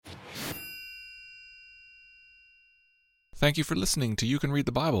Thank you for listening to You Can Read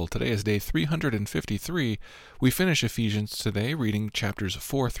the Bible. Today is day 353. We finish Ephesians today, reading chapters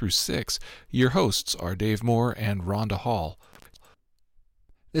 4 through 6. Your hosts are Dave Moore and Rhonda Hall.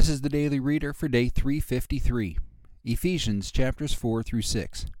 This is the Daily Reader for day 353, Ephesians chapters 4 through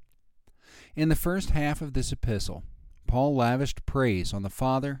 6. In the first half of this epistle, Paul lavished praise on the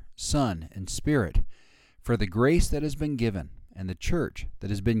Father, Son, and Spirit for the grace that has been given and the church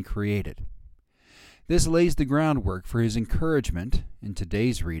that has been created. This lays the groundwork for his encouragement, in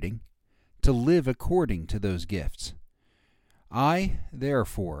today's reading, to live according to those gifts. I,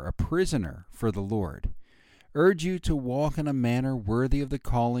 therefore, a prisoner for the Lord, urge you to walk in a manner worthy of the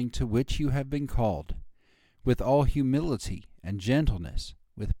calling to which you have been called, with all humility and gentleness,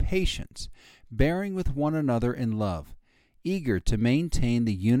 with patience, bearing with one another in love, eager to maintain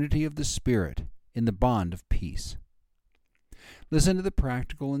the unity of the Spirit in the bond of peace. Listen to the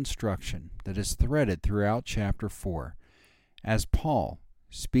practical instruction that is threaded throughout chapter 4, as Paul,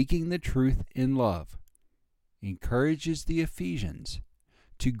 speaking the truth in love, encourages the Ephesians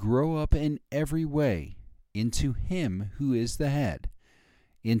to grow up in every way into Him who is the head,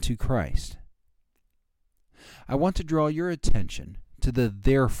 into Christ. I want to draw your attention to the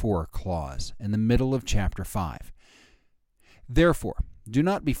therefore clause in the middle of chapter 5. Therefore, do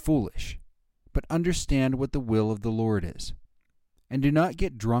not be foolish, but understand what the will of the Lord is. And do not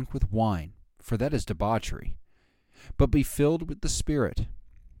get drunk with wine, for that is debauchery, but be filled with the Spirit,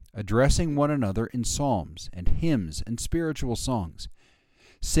 addressing one another in psalms and hymns and spiritual songs,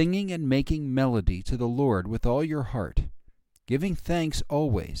 singing and making melody to the Lord with all your heart, giving thanks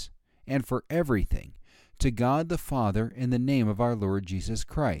always and for everything to God the Father in the name of our Lord Jesus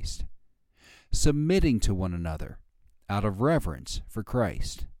Christ, submitting to one another out of reverence for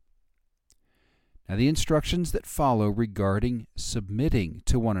Christ. Now, the instructions that follow regarding submitting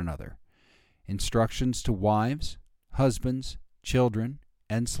to one another, instructions to wives, husbands, children,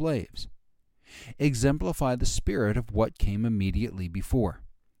 and slaves, exemplify the spirit of what came immediately before.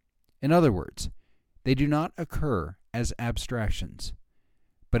 In other words, they do not occur as abstractions,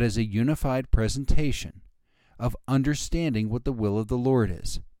 but as a unified presentation of understanding what the will of the Lord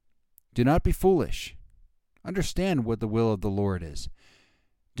is. Do not be foolish. Understand what the will of the Lord is.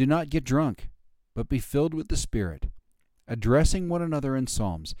 Do not get drunk, but be filled with the Spirit, addressing one another in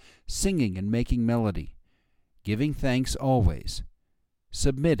psalms, singing and making melody, giving thanks always,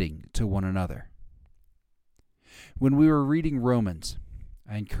 submitting to one another. When we were reading Romans,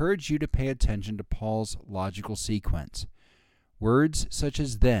 I encourage you to pay attention to Paul's logical sequence. Words such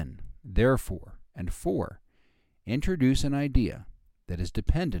as then, therefore, and for introduce an idea that is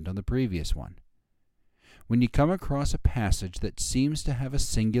dependent on the previous one. When you come across a passage that seems to have a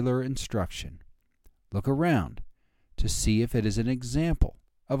singular instruction, look around to see if it is an example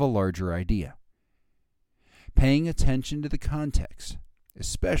of a larger idea. Paying attention to the context,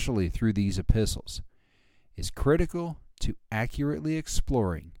 especially through these epistles, is critical to accurately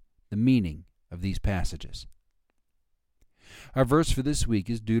exploring the meaning of these passages. Our verse for this week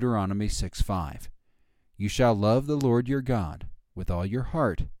is Deuteronomy 6:5. You shall love the Lord your God with all your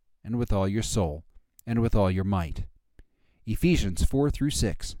heart and with all your soul and with all your might. Ephesians 4 through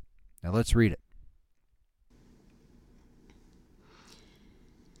 6. Now let's read it.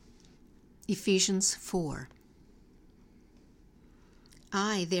 Ephesians 4.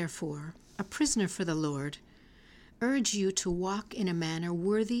 I, therefore, a prisoner for the Lord, urge you to walk in a manner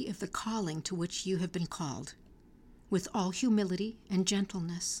worthy of the calling to which you have been called, with all humility and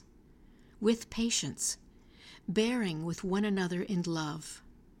gentleness, with patience, bearing with one another in love,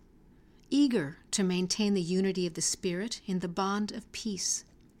 eager to maintain the unity of the Spirit in the bond of peace.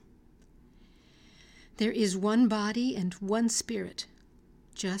 There is one body and one Spirit,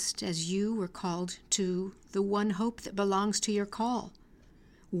 just as you were called to the one hope that belongs to your call,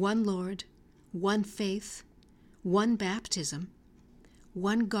 one Lord, one faith, one baptism,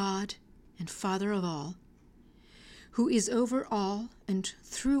 one God and Father of all, who is over all and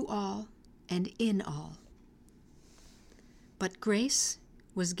through all and in all. But grace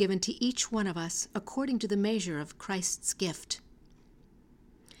was given to each one of us according to the measure of Christ's gift.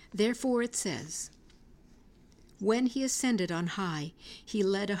 Therefore it says, when he ascended on high, he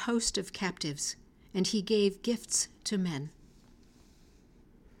led a host of captives, and he gave gifts to men.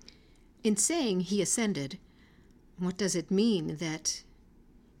 In saying he ascended, what does it mean that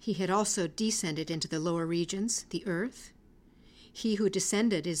he had also descended into the lower regions, the earth? He who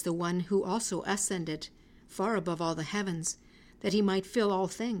descended is the one who also ascended far above all the heavens, that he might fill all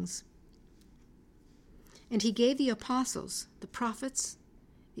things. And he gave the apostles, the prophets,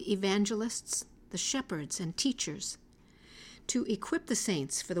 the evangelists, the shepherds and teachers, to equip the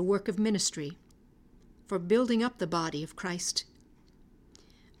saints for the work of ministry, for building up the body of Christ,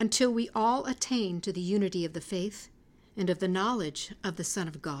 until we all attain to the unity of the faith and of the knowledge of the Son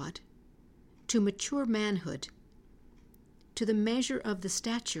of God, to mature manhood, to the measure of the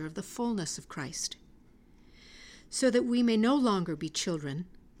stature of the fullness of Christ, so that we may no longer be children,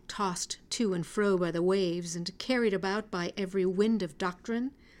 tossed to and fro by the waves and carried about by every wind of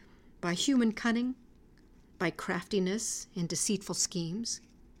doctrine, by human cunning, by craftiness and deceitful schemes.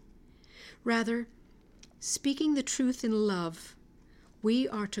 Rather, speaking the truth in love, we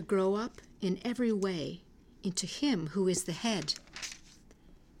are to grow up in every way into Him who is the head,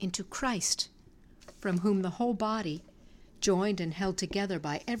 into Christ, from whom the whole body, joined and held together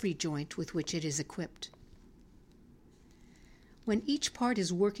by every joint with which it is equipped. When each part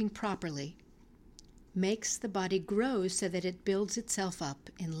is working properly, makes the body grow so that it builds itself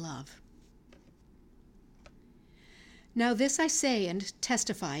up in love. Now this I say and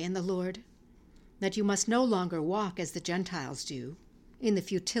testify in the Lord, that you must no longer walk as the Gentiles do, in the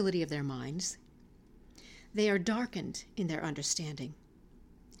futility of their minds. They are darkened in their understanding,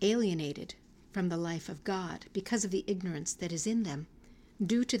 alienated from the life of God because of the ignorance that is in them,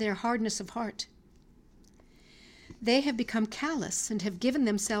 due to their hardness of heart. They have become callous and have given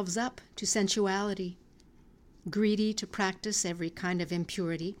themselves up to sensuality, greedy to practice every kind of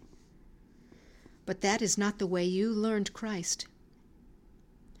impurity. But that is not the way you learned Christ.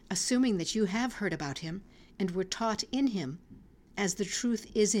 Assuming that you have heard about him and were taught in him, as the truth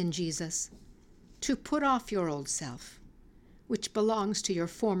is in Jesus, to put off your old self, which belongs to your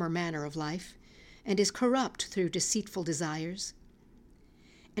former manner of life and is corrupt through deceitful desires,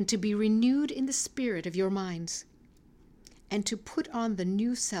 and to be renewed in the spirit of your minds, and to put on the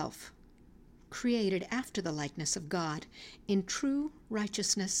new self, created after the likeness of God, in true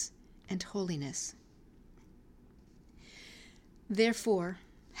righteousness and holiness. Therefore,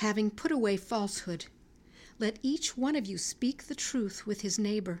 having put away falsehood, let each one of you speak the truth with his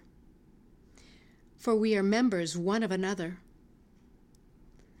neighbor. For we are members one of another.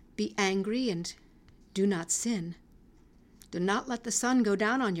 Be angry and do not sin. Do not let the sun go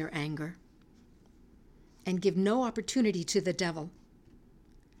down on your anger, and give no opportunity to the devil.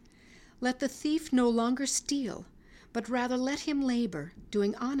 Let the thief no longer steal, but rather let him labor,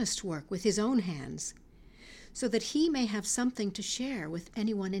 doing honest work with his own hands, so that he may have something to share with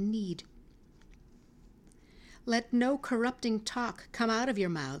anyone in need. Let no corrupting talk come out of your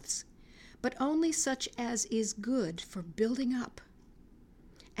mouths, but only such as is good for building up,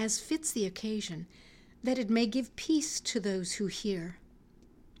 as fits the occasion, that it may give peace to those who hear.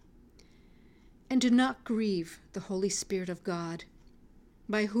 And do not grieve the Holy Spirit of God,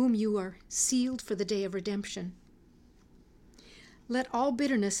 by whom you are sealed for the day of redemption. Let all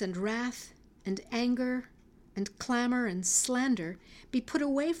bitterness and wrath and anger and clamor and slander be put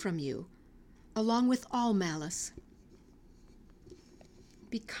away from you, along with all malice.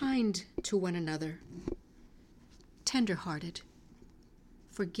 Be kind to one another, tender-hearted,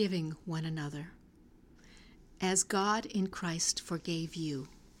 forgiving one another, as God in Christ forgave you.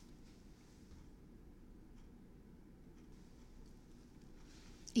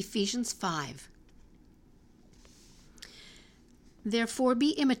 Ephesians 5. Therefore be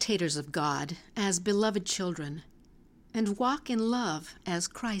imitators of God as beloved children, and walk in love as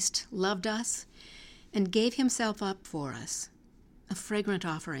Christ loved us and gave himself up for us, a fragrant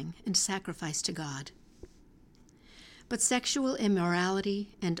offering and sacrifice to God. But sexual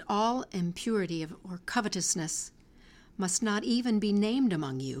immorality and all impurity or covetousness must not even be named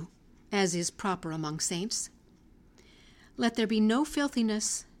among you, as is proper among saints. Let there be no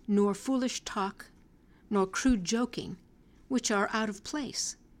filthiness, nor foolish talk, nor crude joking, which are out of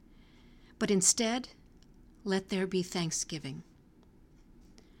place, but instead let there be thanksgiving.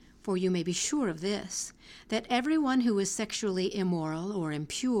 For you may be sure of this, that everyone who is sexually immoral or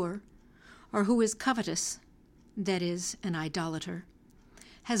impure, or who is covetous, that is, an idolater,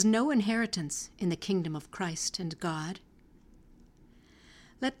 has no inheritance in the kingdom of Christ and God.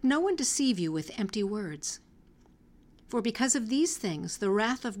 Let no one deceive you with empty words, for because of these things the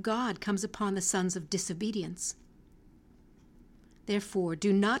wrath of God comes upon the sons of disobedience. Therefore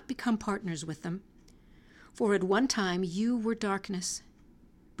do not become partners with them, for at one time you were darkness,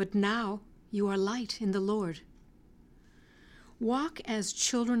 but now you are light in the Lord. Walk as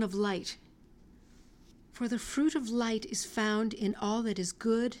children of light, for the fruit of light is found in all that is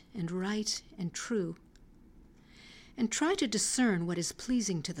good and right and true. And try to discern what is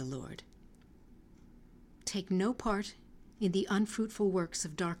pleasing to the Lord. Take no part in the unfruitful works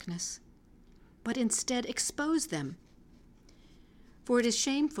of darkness, but instead expose them. For it is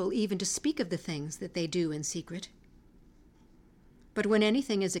shameful even to speak of the things that they do in secret. But when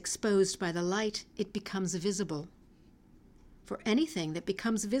anything is exposed by the light, it becomes visible. For anything that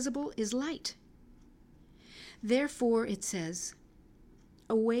becomes visible is light. Therefore it says,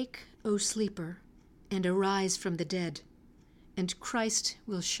 "Awake, O sleeper, and arise from the dead, and Christ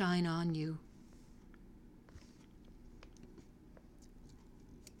will shine on you."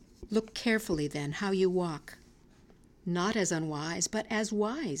 Look carefully then how you walk, not as unwise, but as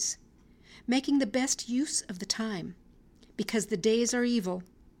wise, making the best use of the time, because the days are evil.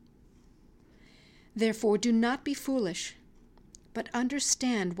 Therefore do not be foolish, but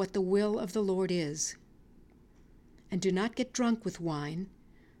understand what the will of the Lord is. And do not get drunk with wine,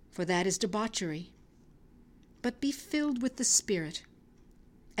 for that is debauchery, but be filled with the Spirit,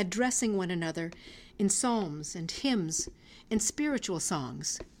 addressing one another in psalms and hymns and spiritual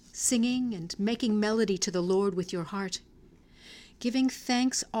songs, singing and making melody to the Lord with your heart, giving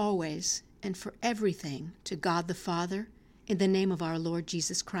thanks always and for everything to God the Father in the name of our Lord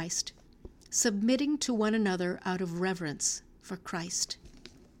Jesus Christ, submitting to one another out of reverence for Christ.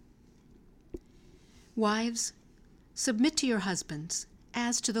 Wives, submit to your husbands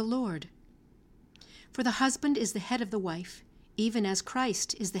as to the Lord. For the husband is the head of the wife, even as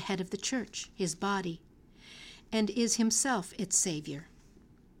Christ is the head of the church, his body, and is himself its Savior.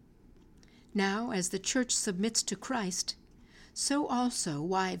 Now, as the church submits to Christ, so also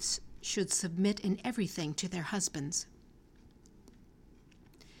wives should submit in everything to their husbands.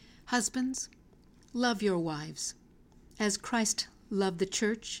 Husbands, love your wives, as Christ loved the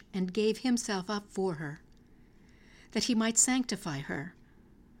church and gave himself up for her, that he might sanctify her,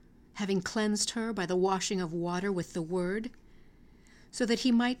 having cleansed her by the washing of water with the word, so that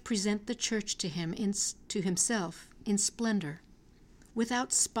he might present the church to himself in splendor,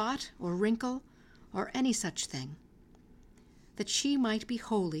 without spot or wrinkle or any such thing, that she might be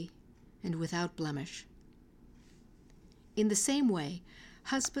holy and without blemish. In the same way,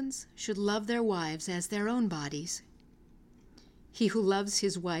 husbands should love their wives as their own bodies. He who loves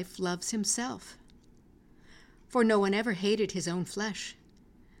his wife loves himself. For no one ever hated his own flesh,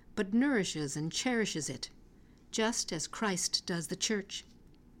 but nourishes and cherishes it, just as Christ does the church,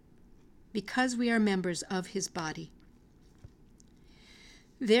 because we are members of his body.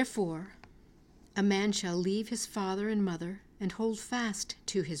 Therefore, a man shall leave his father and mother and hold fast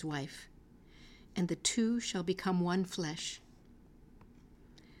to his wife, and the two shall become one flesh.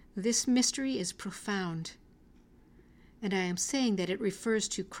 This mystery is profound, and I am saying that it refers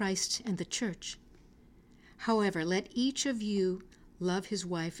to Christ and the church. However, let each of you love his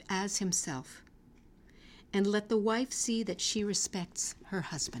wife as himself, and let the wife see that she respects her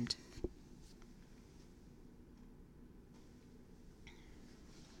husband.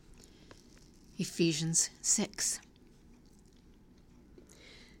 Ephesians 6.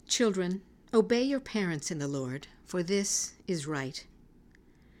 Children, obey your parents in the Lord, for this is right.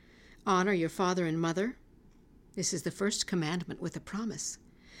 Honor your father and mother. This is the first commandment with a promise,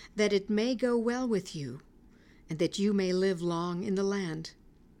 that it may go well with you, and that you may live long in the land.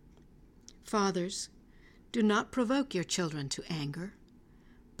 Fathers, do not provoke your children to anger,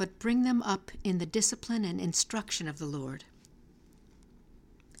 but bring them up in the discipline and instruction of the Lord.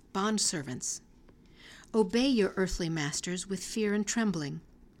 Bondservants, obey your earthly masters with fear and trembling,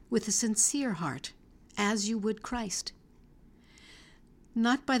 with a sincere heart, as you would Christ.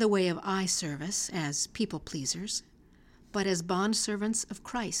 Not by the way of eye service as people-pleasers, but as bondservants of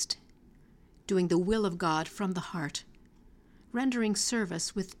Christ, doing the will of God from the heart, rendering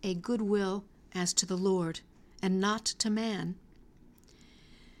service with a good will as to the Lord, and not to man,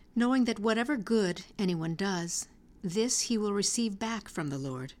 knowing that whatever good anyone does, this he will receive back from the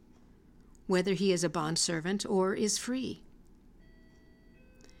Lord, whether he is a bondservant or is free.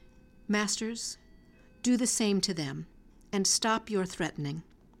 Masters, do the same to them, and stop your threatening,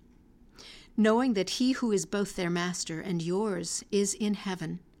 knowing that he who is both their master and yours is in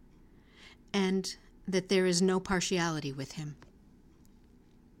heaven, and that there is no partiality with him.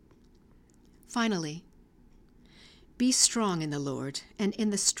 Finally, be strong in the Lord and in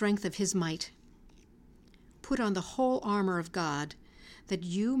the strength of his might. Put on the whole armor of God, that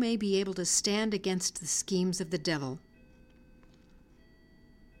you may be able to stand against the schemes of the devil.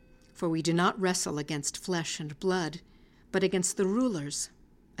 For we do not wrestle against flesh and blood, but against the rulers,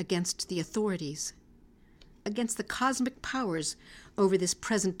 against the authorities, against the cosmic powers over this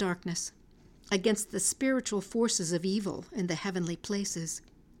present darkness, against the spiritual forces of evil in the heavenly places.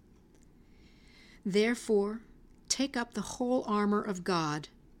 Therefore, take up the whole armor of God,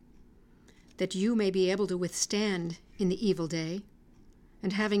 that you may be able to withstand in the evil day,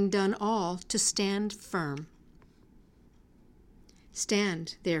 and having done all, to stand firm.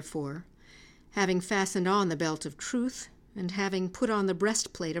 Stand, therefore, having fastened on the belt of truth, and having put on the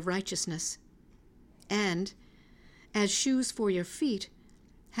breastplate of righteousness, and, as shoes for your feet,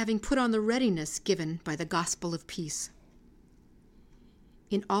 having put on the readiness given by the gospel of peace.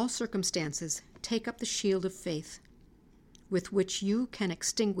 In all circumstances, take up the shield of faith, with which you can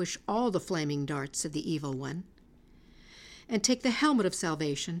extinguish all the flaming darts of the evil one, and take the helmet of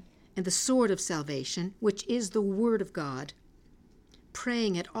salvation and the sword of salvation, which is the word of God,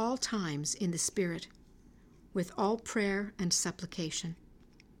 praying at all times in the Spirit, with all prayer and supplication.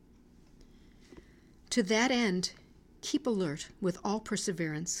 To that end, keep alert with all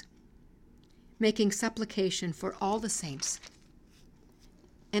perseverance, making supplication for all the saints,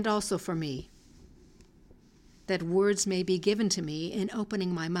 and also for me, that words may be given to me in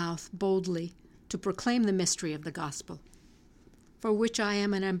opening my mouth boldly to proclaim the mystery of the gospel, for which I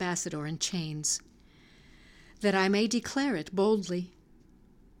am an ambassador in chains, that I may declare it boldly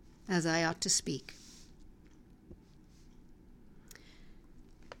as I ought to speak.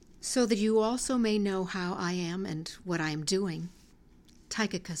 So that you also may know how I am and what I am doing,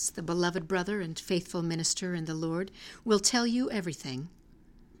 Tychicus, the beloved brother and faithful minister in the Lord, will tell you everything.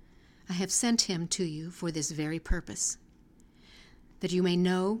 I have sent him to you for this very purpose, that you may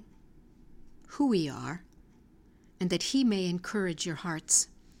know who we are, and that he may encourage your hearts.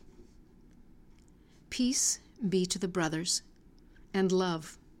 Peace be to the brothers, and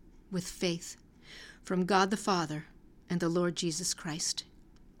love with faith from God the Father and the Lord Jesus Christ.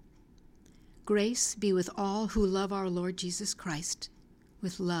 Grace be with all who love our Lord Jesus Christ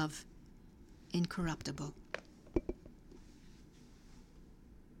with love incorruptible.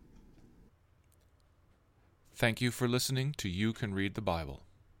 Thank you for listening to You Can Read the Bible.